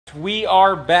We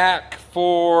are back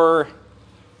for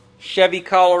Chevy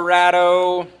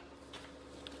Colorado.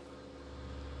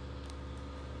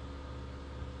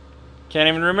 Can't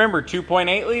even remember,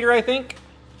 2.8 liter, I think.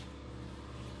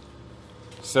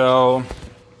 So,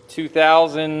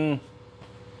 2000, I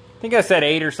think I said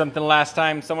 8 or something last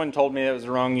time. Someone told me that was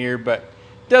the wrong year, but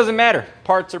it doesn't matter.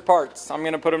 Parts are parts. I'm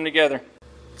gonna put them together.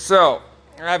 So,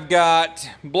 I've got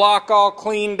block all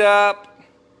cleaned up,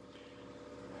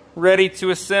 ready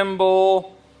to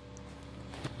assemble.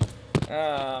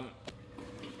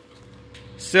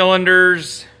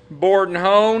 Cylinders bored and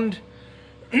honed.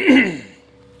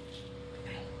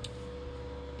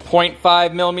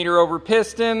 0.5 millimeter over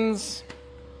pistons.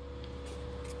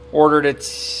 Ordered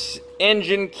its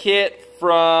engine kit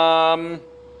from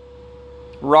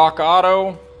Rock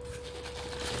Auto.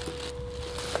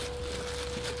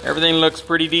 Everything looks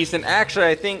pretty decent. Actually,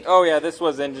 I think, oh yeah, this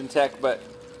was Engine Tech, but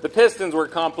the pistons were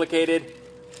complicated.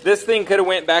 This thing could have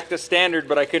went back to standard,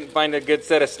 but I couldn't find a good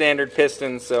set of standard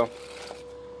pistons, so.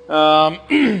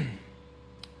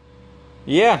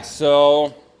 Yeah,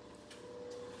 so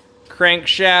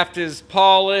crankshaft is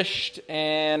polished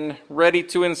and ready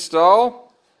to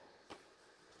install.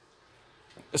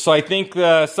 So I think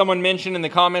someone mentioned in the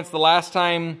comments the last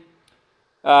time,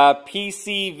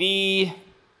 PCV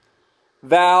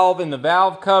valve in the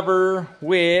valve cover,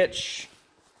 which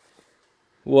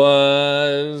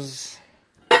was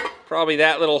probably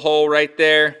that little hole right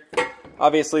there.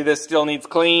 Obviously this still needs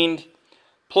cleaned,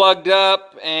 plugged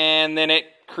up, and then it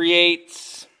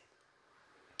creates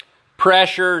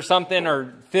pressure or something,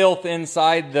 or filth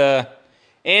inside the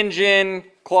engine,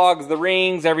 clogs the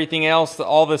rings, everything else.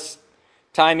 All this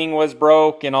timing was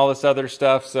broke and all this other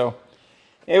stuff, so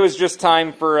it was just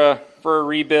time for a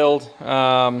rebuild.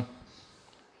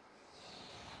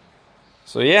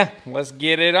 So yeah, let's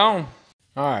get it on.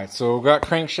 Alright, so we've got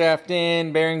crankshaft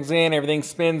in, bearings in, everything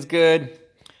spins good.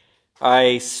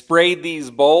 I sprayed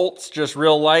these bolts just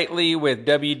real lightly with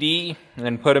WD and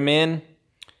then put them in.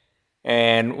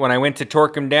 And when I went to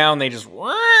torque them down, they just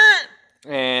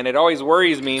and it always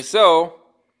worries me. So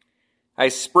I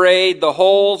sprayed the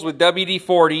holes with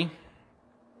WD-40,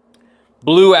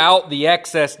 blew out the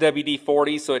excess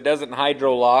WD-40 so it doesn't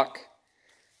hydro lock,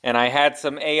 and I had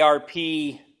some ARP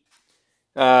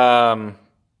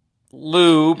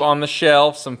lube on the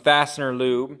shelf, some fastener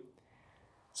lube.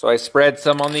 So I spread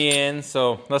some on the end.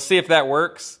 So let's see if that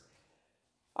works.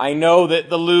 I know that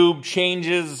the lube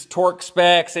changes torque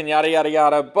specs and yada yada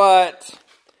yada, but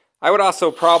I would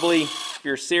also probably, if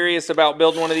you're serious about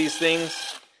building one of these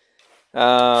things,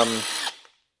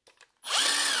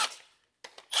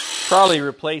 probably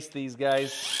replace these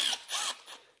guys.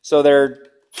 So they're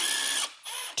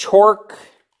torque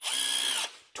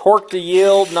to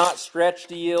yield, not stretch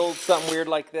to yield, something weird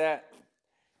like that.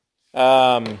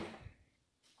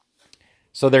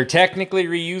 So they're technically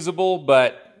reusable,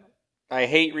 but I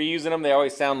hate reusing them. They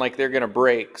always sound like they're gonna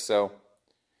break. So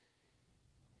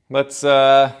let's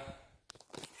torque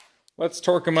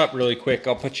them up really quick.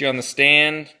 I'll put you on the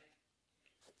stand.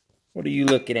 What are you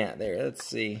looking at there? Let's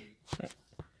see.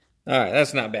 All right,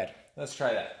 that's not bad. Let's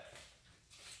try that.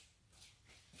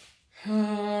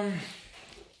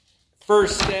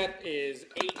 First step is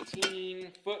 18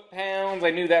 foot-pounds.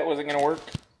 I knew that wasn't going to work.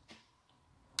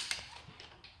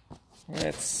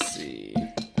 Let's see.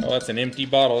 Oh, that's an empty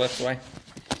bottle, that's why.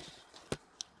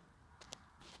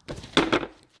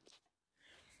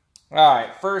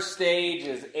 Alright, first stage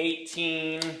is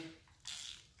 18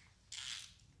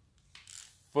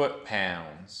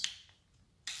 foot-pounds.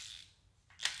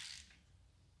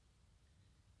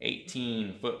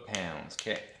 18 foot-pounds,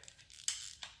 okay.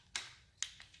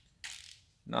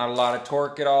 Not a lot of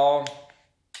torque at all.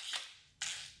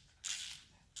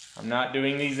 I'm not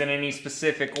doing these in any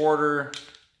specific order.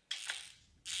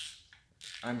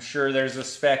 I'm sure there's a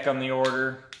spec on the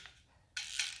order.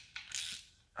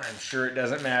 I'm sure it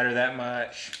doesn't matter that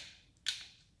much.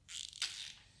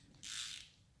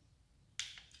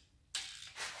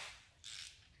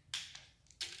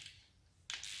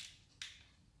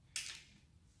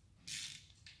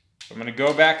 So I'm going to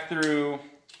go back through,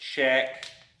 check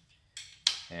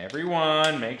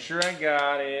everyone, make sure I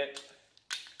got it.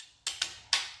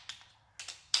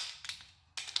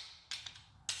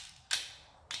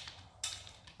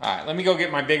 Alright, let me go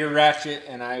get my bigger ratchet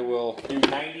and I will do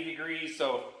 90 degrees.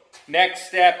 So next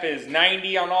step is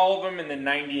 90 on all of them and then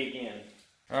 90 again.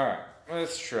 Alright,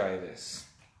 let's try this.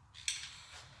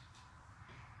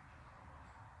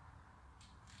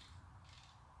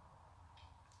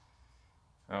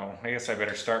 Oh, I guess I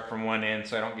better start from one end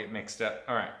so I don't get mixed up.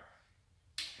 Alright.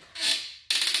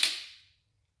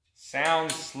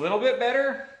 Sounds a little bit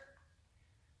better.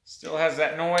 Still has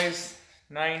that noise.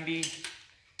 90.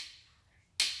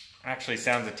 Actually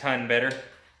sounds a ton better.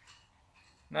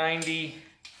 90.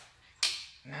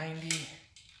 90.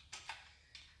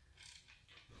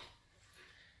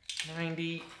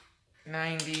 90.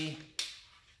 90.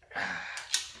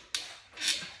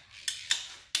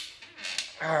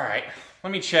 All right,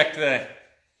 let me check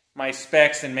my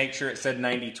specs and make sure it said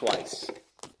 90 twice.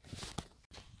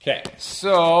 Okay,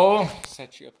 so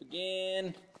set you up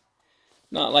again.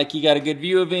 Not like you got a good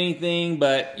view of anything,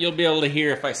 but you'll be able to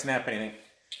hear if I snap anything.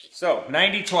 So,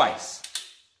 90 twice.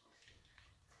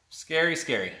 Scary,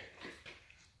 scary.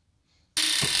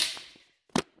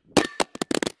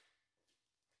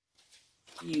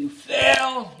 You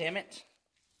fell, damn it.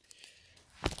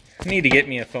 I need to get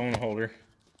me a phone holder.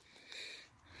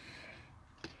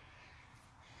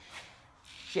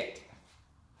 Shit.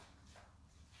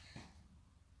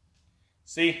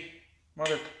 See?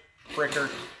 Mother fricker.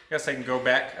 Guess I can go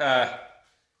back.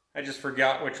 I just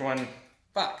forgot which one.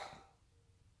 Fuck.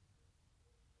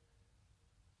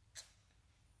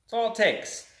 That's all it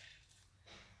takes.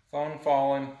 Phone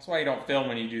falling. That's why you don't film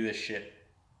when you do this shit.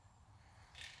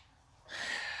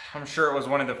 I'm sure it was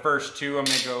one of the first two. I'm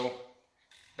gonna go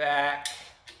back.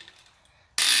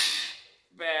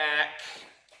 Back.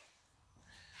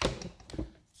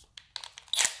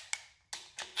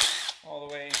 All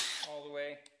the way, all the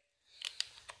way.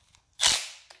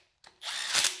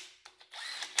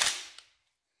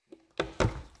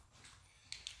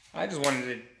 I just wanted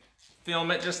to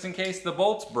film it just in case the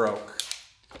bolts broke.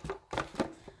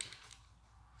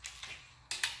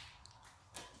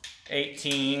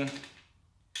 18,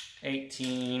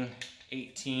 18,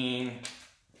 18.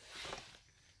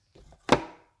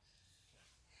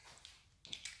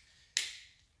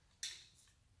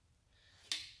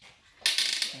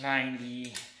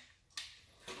 $90,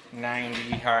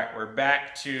 $90. All right, we're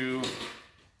back to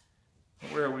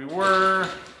where we were.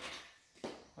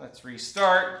 Let's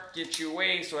restart. Get you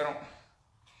away so I don't knock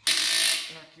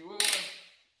you over.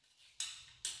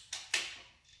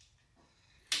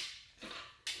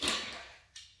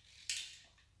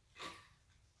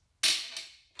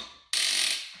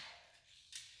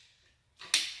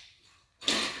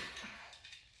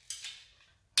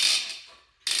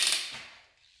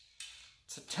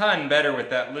 It's a ton better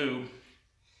with that lube.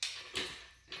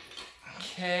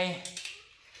 Okay.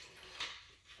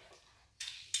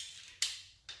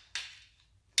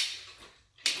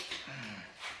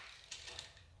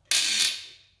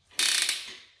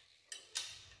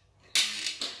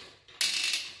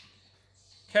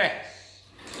 Okay.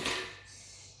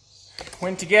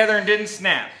 Went together and didn't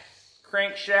snap.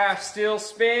 Crankshaft still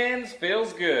spins,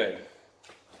 feels good.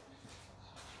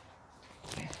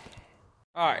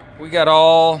 Alright, we got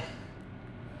all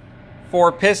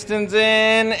 4 pistons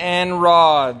in and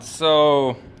rods.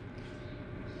 So,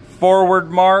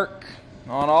 forward mark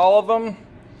on all of them.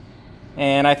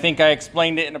 And I think I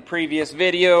explained it in a previous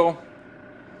video.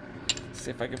 Let's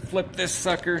see if I can flip this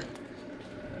sucker.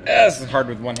 This is hard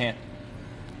with one hand.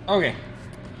 Okay.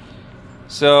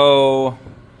 So,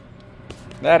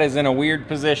 that is in a weird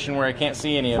position where I can't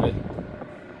see any of it.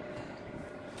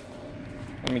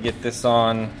 Let me get this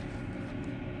on.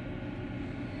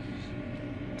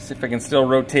 See if I can still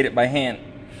rotate it by hand.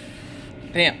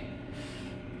 Damn.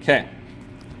 Okay.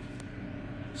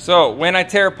 So, when I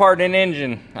tear apart an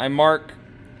engine, I mark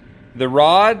the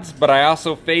rods, but I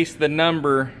also face the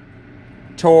number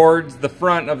towards the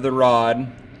front of the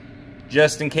rod,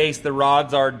 just in case the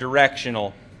rods are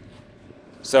directional.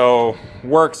 So,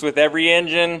 works with every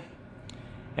engine,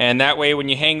 and that way when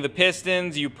you hang the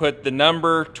pistons, you put the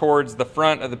number towards the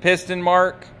front of the piston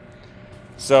mark.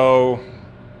 So,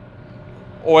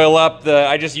 oil up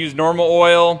I just use normal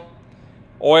oil,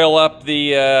 oil up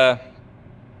the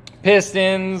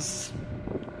pistons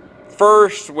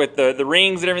first with the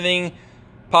rings and everything,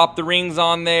 pop the rings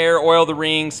on there, oil the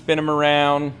rings, spin them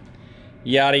around,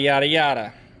 yada yada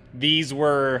yada. These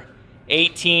were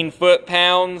 18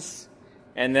 foot-pounds,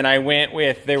 and then I went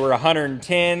with, they were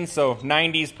 110, so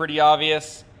 90 is pretty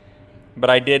obvious, but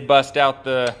I did bust out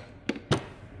the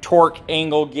torque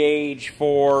angle gauge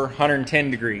for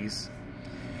 110 degrees.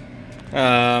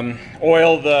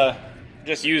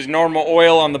 Just use normal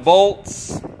oil on the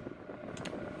bolts.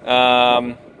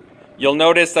 You'll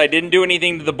notice I didn't do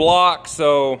anything to the block,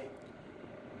 so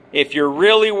if you're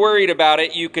really worried about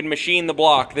it, you can machine the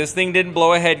block. This thing didn't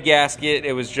blow a head gasket,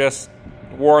 it was just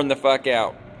worn the fuck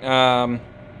out.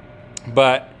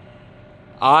 But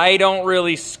I don't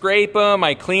really scrape them,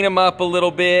 I clean them up a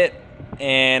little bit,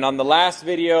 and on the last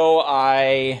video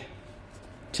I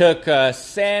took a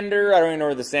sander, I don't even know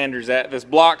where the sander's at, this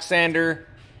block sander,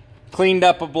 cleaned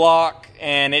up a block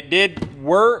and it did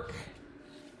work.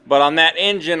 But on that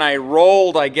engine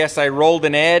I guess I rolled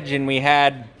an edge, and we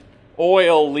had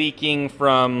oil leaking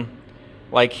from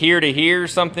like here to here,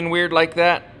 something weird like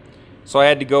that. So I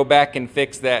had to go back and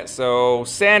fix that. So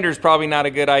sander's probably not a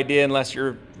good idea unless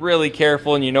you're really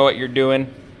careful and you know what you're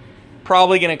doing.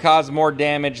 Probably going to cause more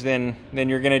damage than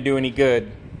you're going to do any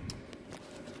good.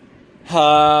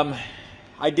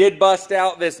 I did bust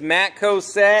out this Matco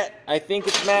set. I think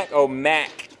it's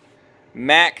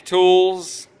Mac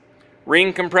Tools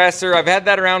ring compressor. I've had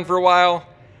that around for a while.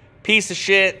 Piece of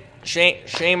shit.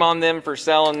 Shame on them for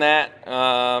selling that.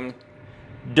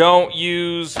 Don't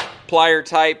use plier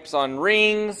types on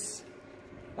rings.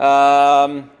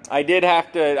 I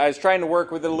was trying to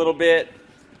work with it a little bit.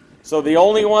 So the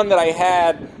only one that I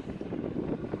had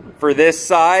for this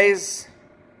size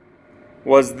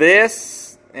was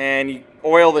this, and you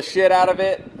oil the shit out of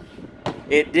it.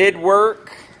 It did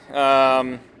work.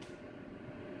 So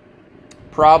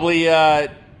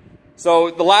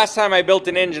the last time I built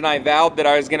an engine, I vowed that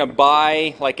I was going to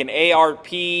buy like an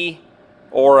ARP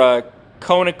or a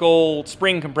conical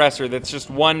spring compressor that's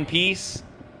just one piece,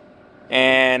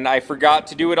 and I forgot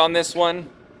to do it on this one.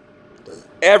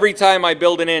 Every time I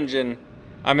build an engine,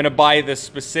 I'm going to buy the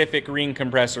specific ring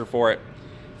compressor for it.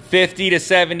 50 to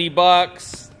 70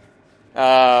 bucks.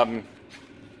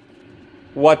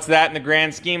 What's that in the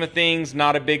grand scheme of things?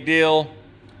 Not a big deal.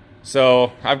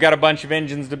 So I've got a bunch of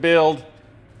engines to build.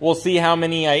 We'll see how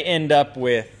many I end up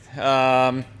with.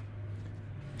 Got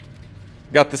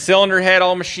the cylinder head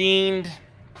all machined.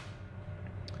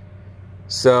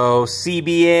 So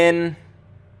CBN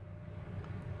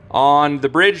on the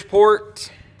bridge port.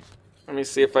 Let me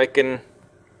see if I can.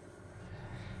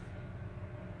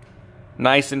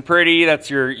 Nice and pretty. That's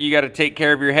you got to take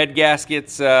care of your head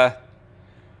gaskets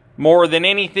more than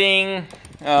anything.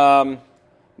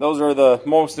 Those are the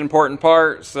most important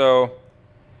part. So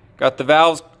got the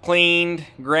valves cleaned,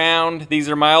 ground. These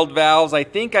are mild valves. I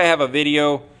think I have a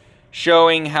video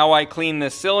showing how I clean the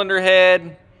cylinder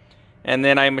head, and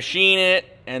then I machine it,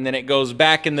 and then it goes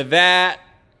back in the vat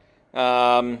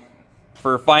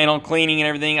for final cleaning and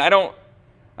everything.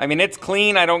 I mean, it's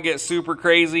clean. I don't get super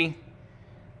crazy.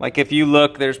 Like if you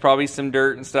look, there's probably some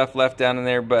dirt and stuff left down in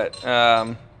there, but it's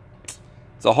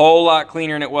a whole lot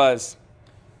cleaner than it was.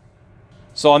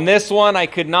 So on this one, I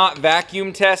could not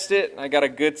vacuum test it. I got a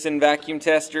Goodson vacuum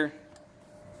tester.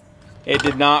 It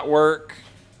did not work.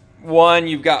 One,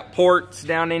 you've got ports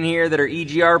down in here that are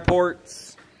EGR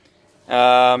ports.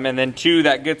 And then two,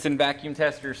 that Goodson vacuum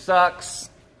tester sucks.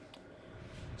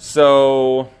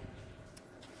 So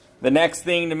the next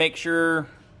thing to make sure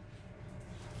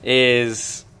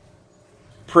is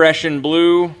Prussian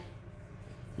blue.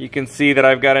 You can see that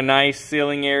I've got a nice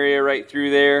sealing area right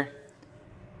through there.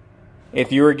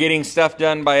 If you were getting stuff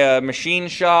done by a machine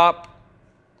shop,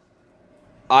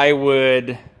 I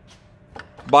would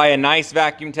buy a nice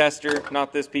vacuum tester,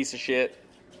 not this piece of shit.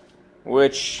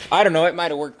 Which, I don't know, it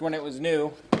might have worked when it was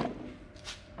new.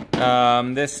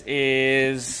 This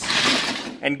is...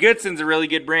 And Goodson's a really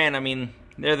good brand. I mean,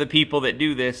 they're the people that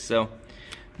do this, so...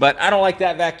 But I don't like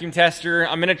that vacuum tester.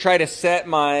 I'm going to try to set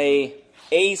my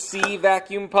AC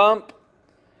vacuum pump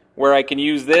where I can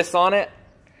use this on it.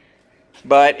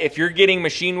 But if you're getting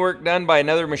machine work done by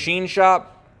another machine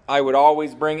shop, I would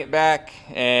always bring it back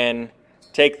and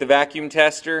take the vacuum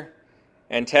tester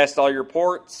and test all your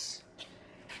ports.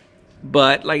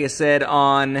 But like I said,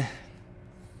 on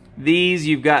these,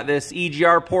 you've got this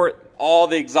EGR port. All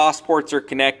the exhaust ports are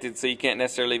connected, so you can't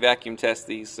necessarily vacuum test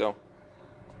these. So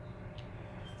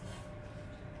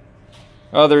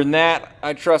other than that,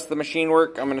 I trust the machine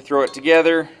work. I'm going to throw it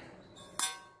together.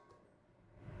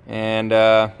 And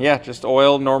yeah, just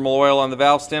oil, normal oil on the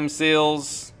valve stem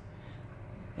seals.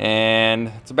 And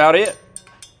that's about it.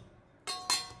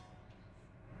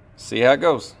 See how it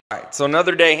goes. Alright, so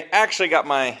another day. Actually got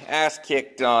my ass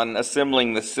kicked on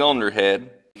assembling the cylinder head,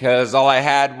 because all I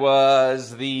had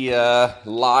was the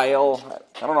Lyle.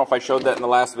 I don't know if I showed that in the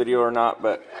last video or not,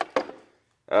 but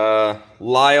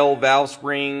Lyle valve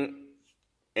spring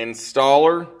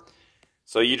installer.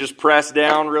 So you just press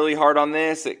down really hard on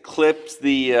this. It clips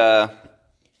the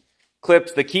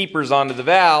keepers onto the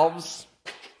valves,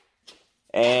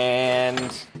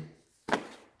 and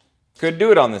could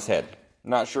do it on this head.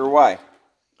 Not sure why.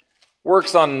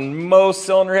 Works on most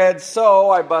cylinder heads, so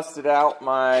I busted out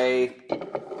my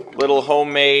little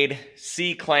homemade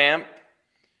C-clamp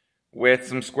with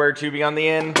some square tubing on the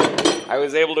end. I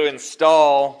was able to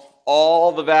install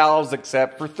all the valves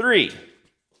except for 3.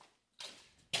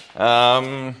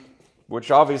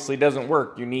 Which obviously doesn't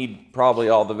work. You need probably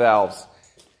all the valves.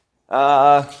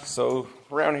 So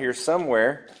around here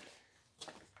somewhere,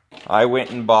 I went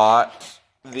and bought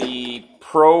the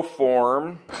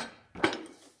ProForm,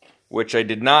 which I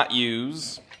did not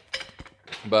use,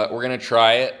 but we're going to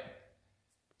try it.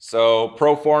 So,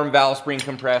 ProForm valve spring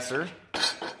compressor.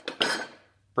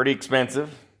 Pretty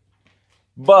expensive.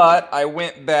 But I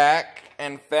went back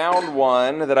and found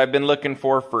one that I've been looking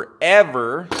for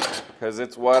forever, because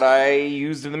it's what I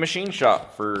used in the machine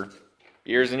shop for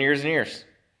years and years and years.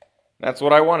 That's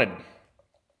what I wanted.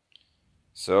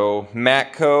 So,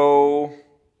 Matco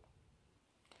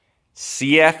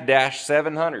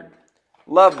CF-700.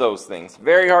 Love those things.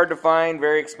 Very hard to find,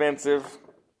 very expensive.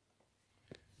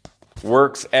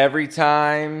 Works every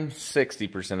time,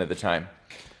 60% of the time.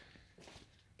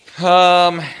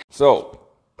 So,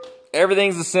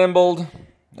 everything's assembled.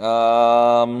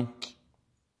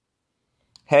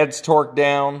 Head's torqued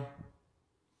down.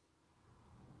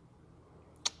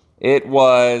 It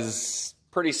was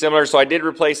pretty similar, so I did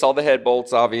replace all the head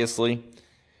bolts, obviously.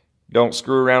 Don't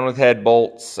screw around with head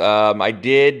bolts. I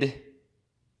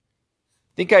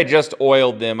think I just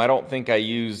oiled them. I don't think I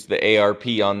used the ARP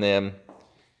on them.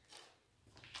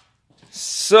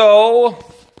 So,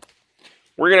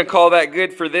 we're going to call that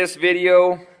good for this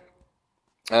video.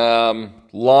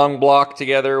 Long block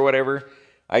together or whatever.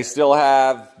 I still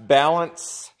have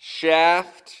balance,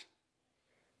 shaft,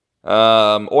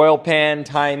 oil pan,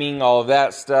 timing, all of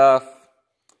that stuff.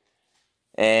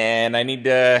 And I need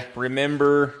to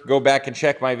remember, go back and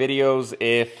check my videos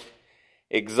if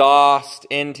exhaust,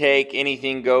 intake,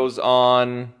 anything goes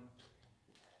on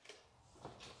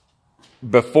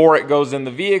before it goes in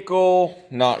the vehicle.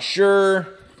 Not sure.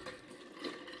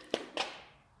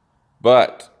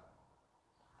 But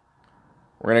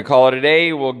we're going to call it a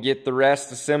day. We'll get the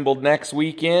rest assembled next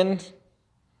weekend.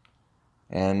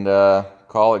 And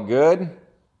call it good.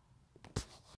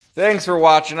 Thanks for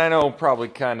watching. I know probably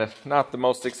kind of not the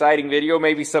most exciting video.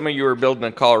 Maybe some of you are building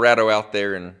in Colorado out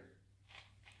there, and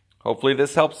hopefully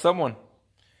this helps someone.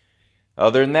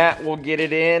 Other than that, we'll get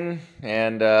it in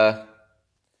and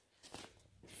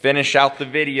finish out the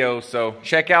video. So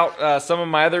check out some of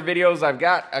my other videos. I've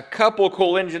got a couple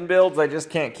cool engine builds. I just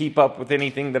can't keep up with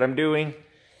anything that I'm doing.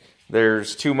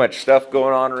 There's too much stuff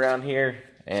going on around here,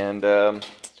 and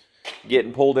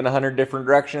getting pulled in 100 different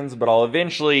directions. But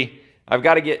I've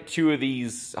got to get 2 of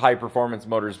these high performance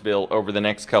motors built over the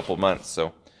next couple months.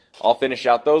 So I'll finish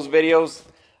out those videos.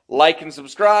 Like and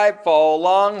subscribe, follow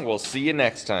along. We'll see you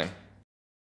next time.